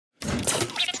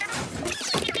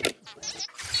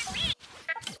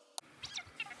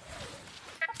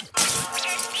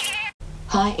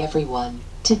Hi everyone,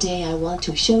 today I want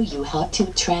to show you how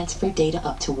to transfer data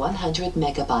up to 100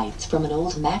 megabytes from an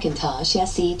old Macintosh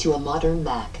SE to a modern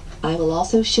Mac. I will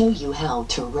also show you how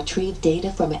to retrieve data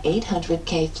from an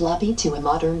 800K floppy to a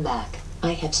modern Mac.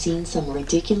 I have seen some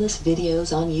ridiculous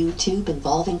videos on YouTube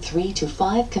involving 3 to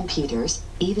 5 computers,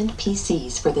 even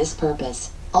PCs for this purpose.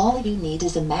 All you need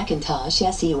is a Macintosh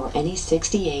SE or any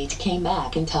 68K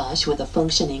Macintosh with a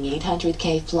functioning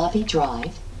 800K floppy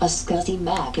drive, a SCSI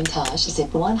Macintosh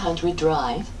Zip 100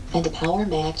 drive, and a Power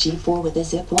Mac G4 with a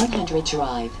Zip 100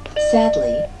 drive.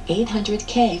 Sadly,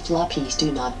 800K floppies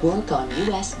do not work on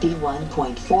USB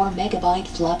 1.4 megabyte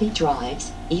floppy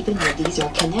drives, even when these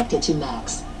are connected to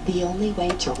Macs. The only way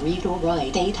to read or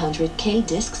write 800K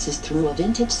disks is through a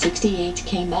vintage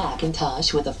 68K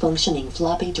Macintosh with a functioning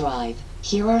floppy drive.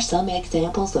 Here are some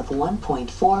examples of 1.4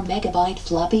 megabyte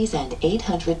floppies and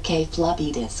 800K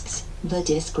floppy disks. The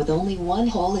disk with only one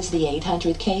hole is the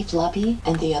 800K floppy,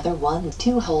 and the other one with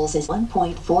 2 holes is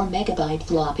 1.4 megabyte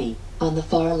floppy. On the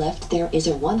far left there is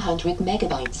a 100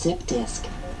 megabyte zip disk.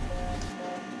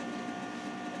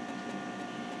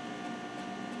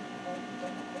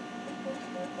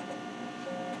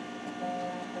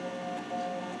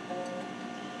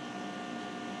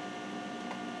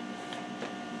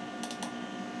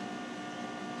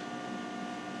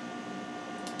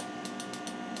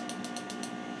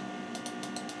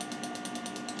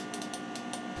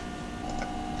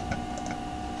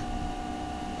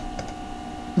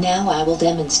 Now I will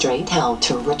demonstrate how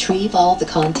to retrieve all the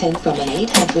content from an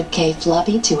 800K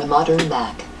floppy to a modern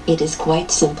Mac. It is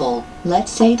quite simple.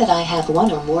 Let's say that I have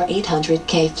one or more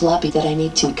 800K floppy that I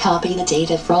need to copy the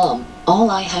data from.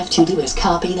 All I have to do is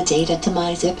copy the data to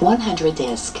my Zip 100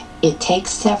 disk. It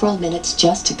takes several minutes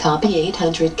just to copy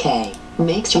 800K.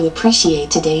 Makes you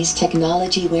appreciate today's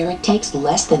technology where it takes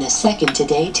less than a second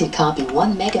today to copy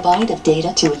 1 megabyte of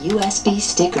data to a USB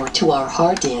stick or to our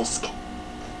hard disk.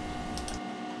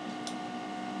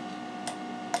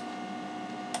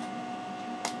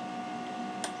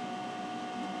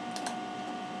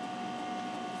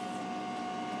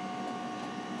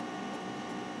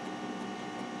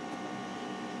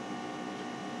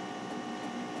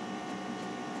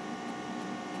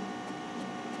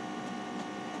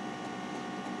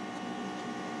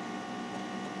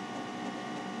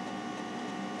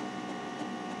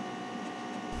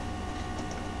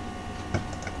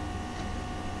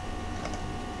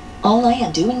 All I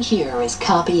am doing here is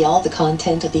copy all the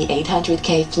content of the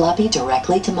 800K floppy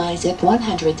directly to my Zip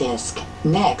 100 disk.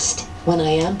 Next, when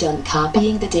I am done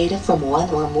copying the data from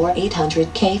one or more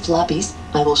 800K floppies,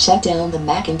 I will shut down the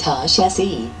Macintosh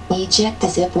SE, eject the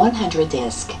Zip 100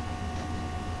 disk.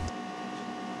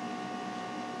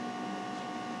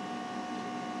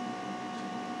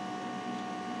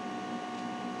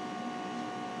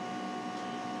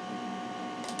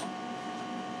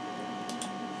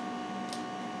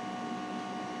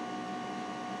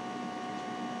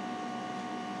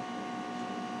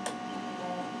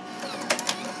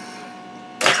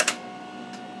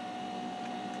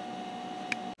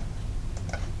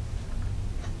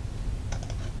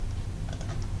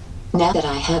 Now that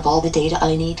I have all the data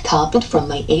I need copied from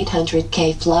my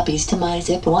 800K floppies to my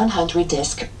Zip 100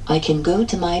 disk, I can go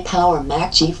to my Power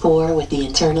Mac G4 with the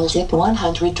internal Zip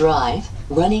 100 drive,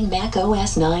 running Mac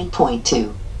OS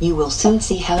 9.2. You will soon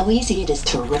see how easy it is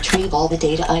to retrieve all the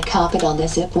data I copied on the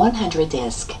Zip 100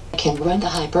 disk. I can run the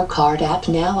HyperCard app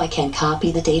now. I can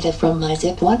copy the data from my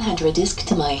Zip 100 disk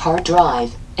to my hard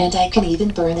drive, and I can even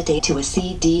burn the data to a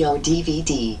CD or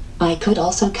DVD. I could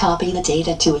also copy the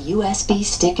data to a USB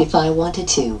stick if I wanted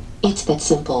to. It's that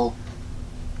simple.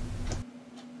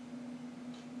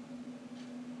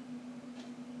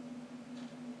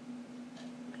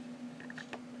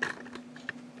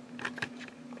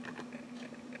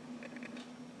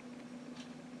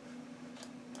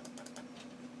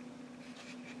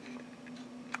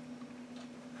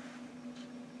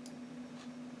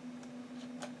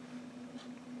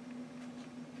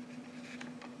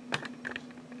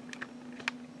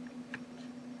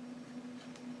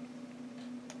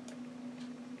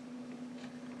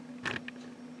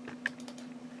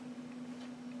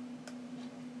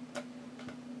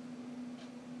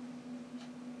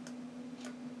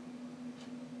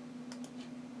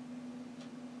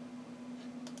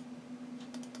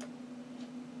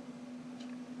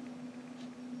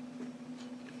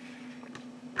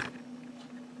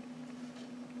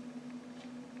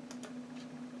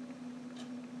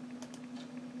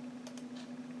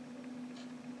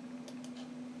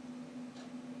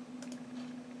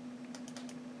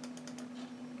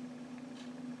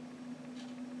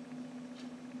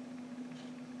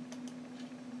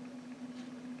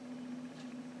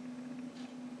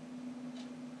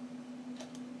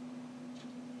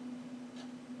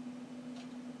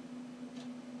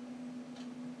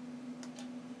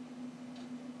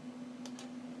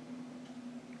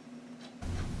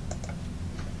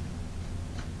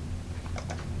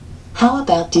 How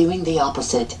about doing the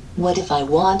opposite? What if I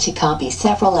want to copy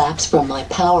several apps from my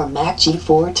Power Mac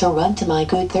G4 to run to my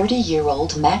good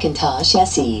 30-year-old Macintosh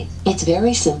SE? It's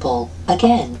very simple.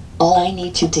 Again, all I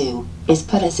need to do is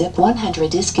put a zip 100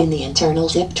 disk in the internal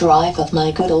zip drive of my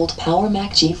good old Power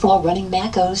Mac G4 running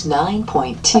Mac OS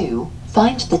 9.2,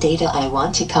 find the data I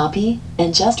want to copy,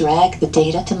 and just drag the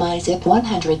data to my zip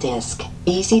 100 disk.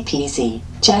 Easy peasy,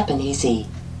 Japanesey.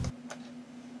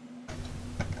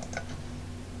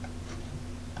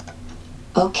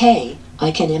 Okay,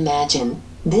 I can imagine.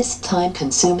 This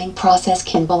time-consuming process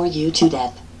can bore you to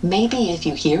death. Maybe if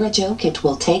you hear a joke it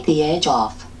will take the edge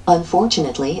off.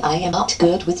 Unfortunately, I am not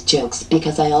good with jokes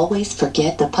because I always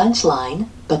forget the punchline,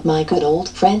 but my good old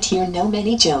friend here knows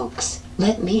many jokes.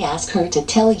 Let me ask her to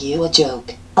tell you a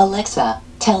joke. Alexa,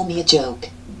 tell me a joke.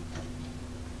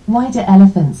 Why do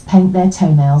elephants paint their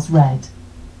toenails red?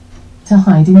 To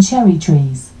hide in cherry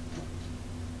trees.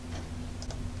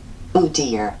 Oh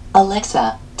dear.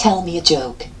 Alexa, tell me a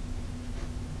joke.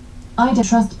 I don't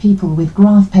trust people with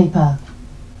graph paper.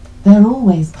 They're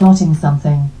always plotting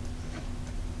something.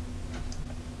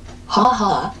 Ha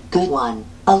ha, good one.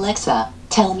 Alexa,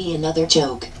 tell me another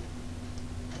joke.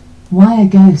 Why are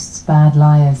ghosts bad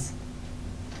liars?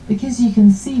 Because you can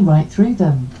see right through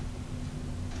them.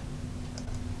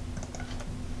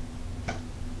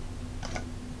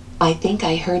 I think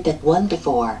I heard that one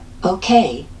before.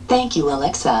 Okay, thank you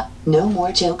Alexa. No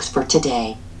more jokes for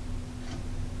today.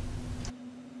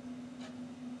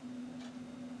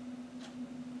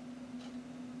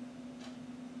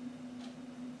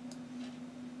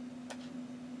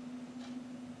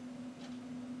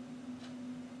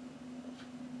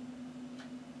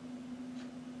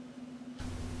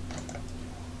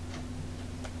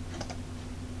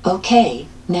 Okay,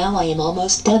 now I am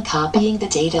almost done copying the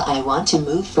data I want to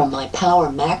move from my Power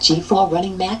Mac G4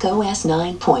 running Mac OS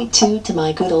 9.2 to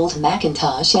my good old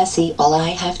Macintosh SE. All I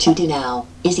have to do now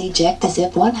is eject the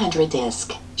zip 100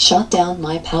 disk, shut down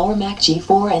my Power Mac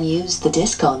G4 and use the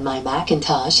disk on my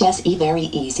Macintosh SE. Very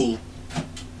easy.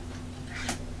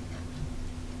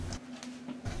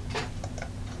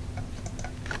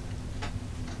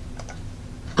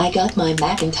 I got my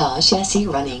Macintosh SE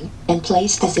running, and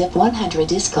placed the zip 100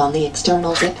 disk on the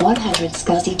external zip 100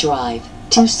 SCSI drive.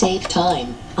 To save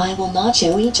time, I will not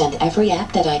show each and every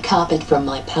app that I copied from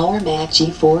my Power Mac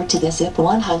G4 to the zip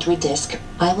 100 disk.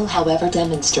 I will however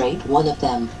demonstrate one of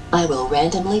them. I will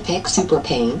randomly pick Super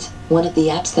Paint, one of the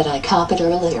apps that I copied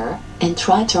earlier, and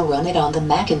try to run it on the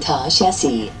Macintosh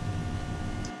SE.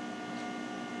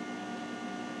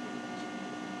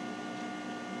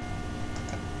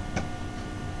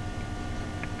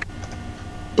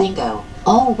 Bingo!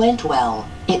 All went well.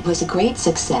 It was a great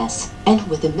success, and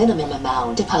with a minimum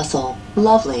amount of hustle.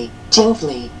 Lovely,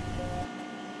 jovely.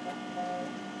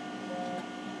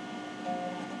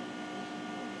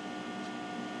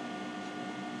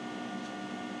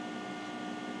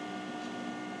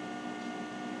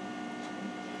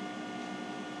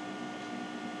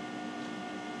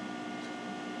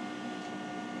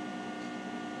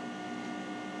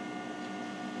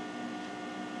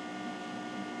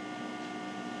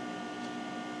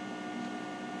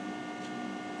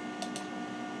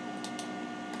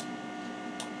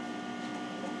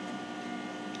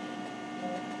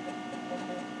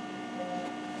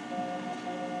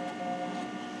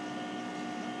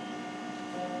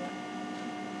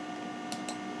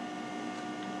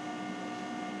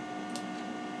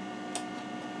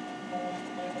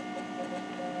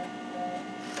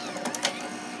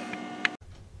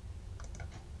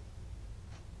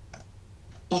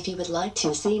 If you would like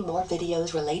to see more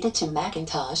videos related to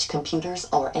Macintosh computers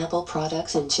or Apple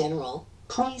products in general,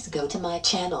 please go to my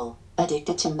channel,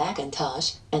 Addicted to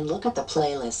Macintosh, and look at the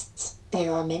playlists.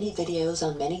 There are many videos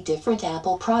on many different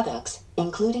Apple products,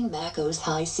 including Mac OS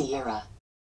High Sierra.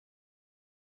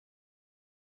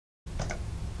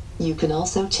 You can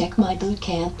also check my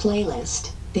Bootcamp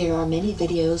playlist. There are many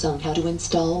videos on how to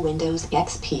install Windows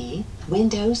XP,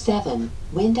 Windows 7,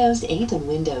 Windows 8 and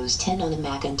Windows 10 on a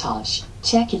Macintosh.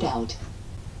 Check it out.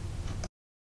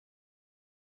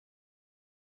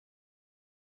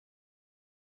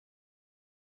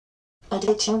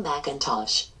 Addicted to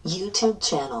Macintosh YouTube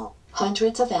channel.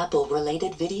 Hundreds of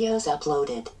Apple-related videos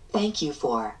uploaded. Thank you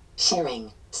for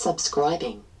sharing,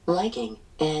 subscribing, liking,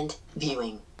 and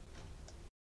viewing.